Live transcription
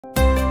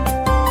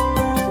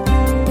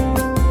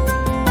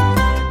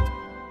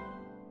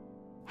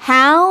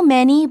How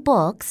many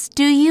books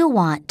do you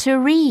want to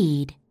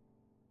read?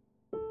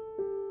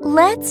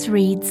 Let's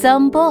read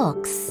some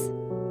books.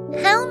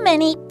 How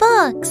many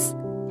books?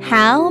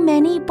 How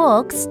many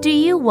books do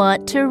you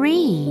want to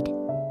read?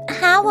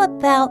 How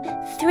about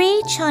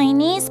 3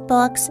 Chinese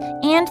books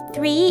and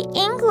 3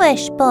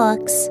 English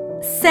books?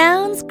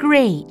 Sounds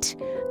great.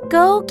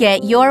 Go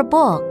get your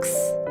books.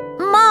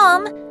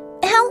 Mom,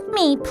 help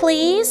me,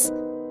 please.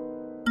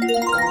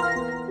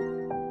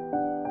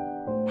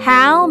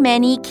 How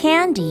many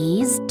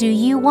candies do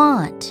you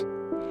want?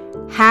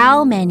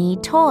 How many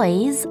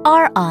toys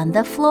are on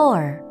the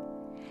floor?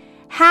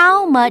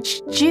 How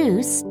much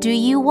juice do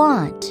you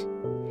want?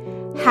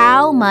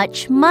 How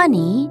much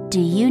money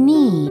do you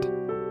need?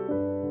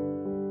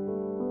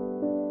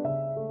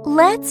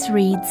 Let's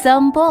read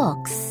some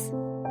books.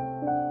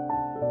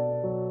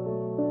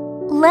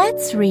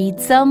 Let's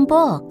read some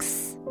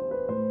books.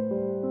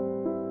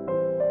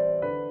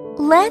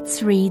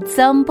 Let's read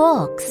some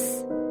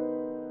books.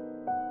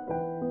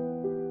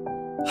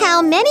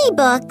 How many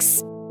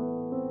books?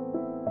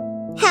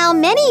 How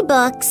many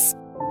books?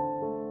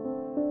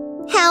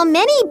 How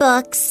many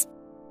books?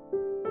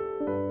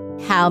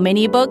 How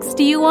many books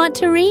do you want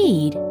to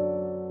read?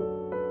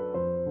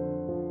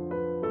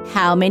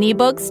 How many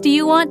books do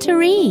you want to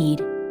read?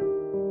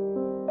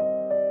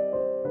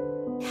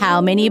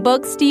 How many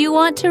books do you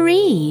want to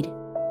read?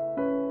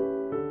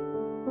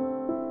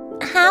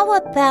 How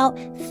about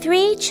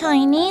 3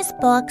 Chinese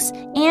books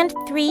and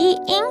 3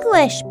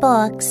 English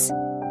books?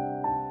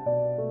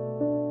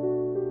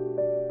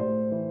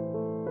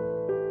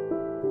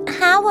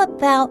 How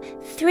about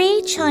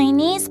 3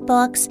 Chinese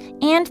books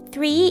and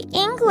 3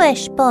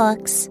 English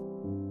books?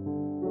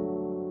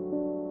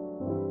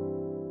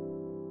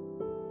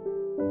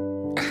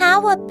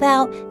 How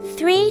about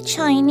 3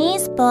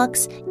 Chinese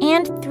books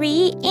and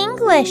 3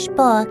 English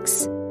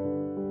books?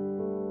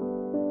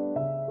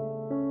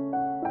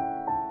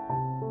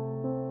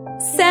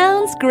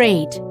 Sounds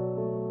great.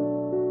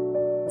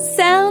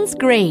 Sounds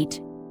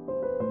great.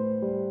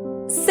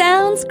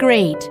 Sounds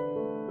great.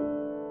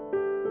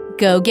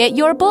 Go get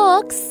your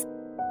books.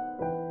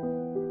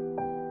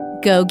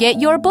 Go get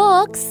your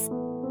books.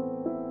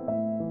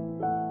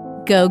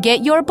 Go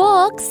get your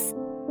books.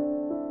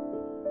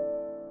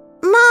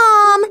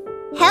 Mom,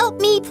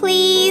 help me,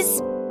 please.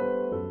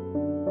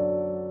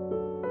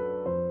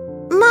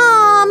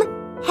 Mom,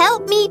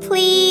 help me,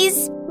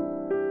 please.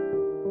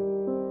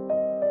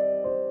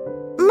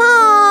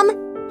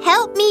 Mom,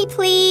 help me,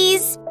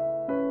 please.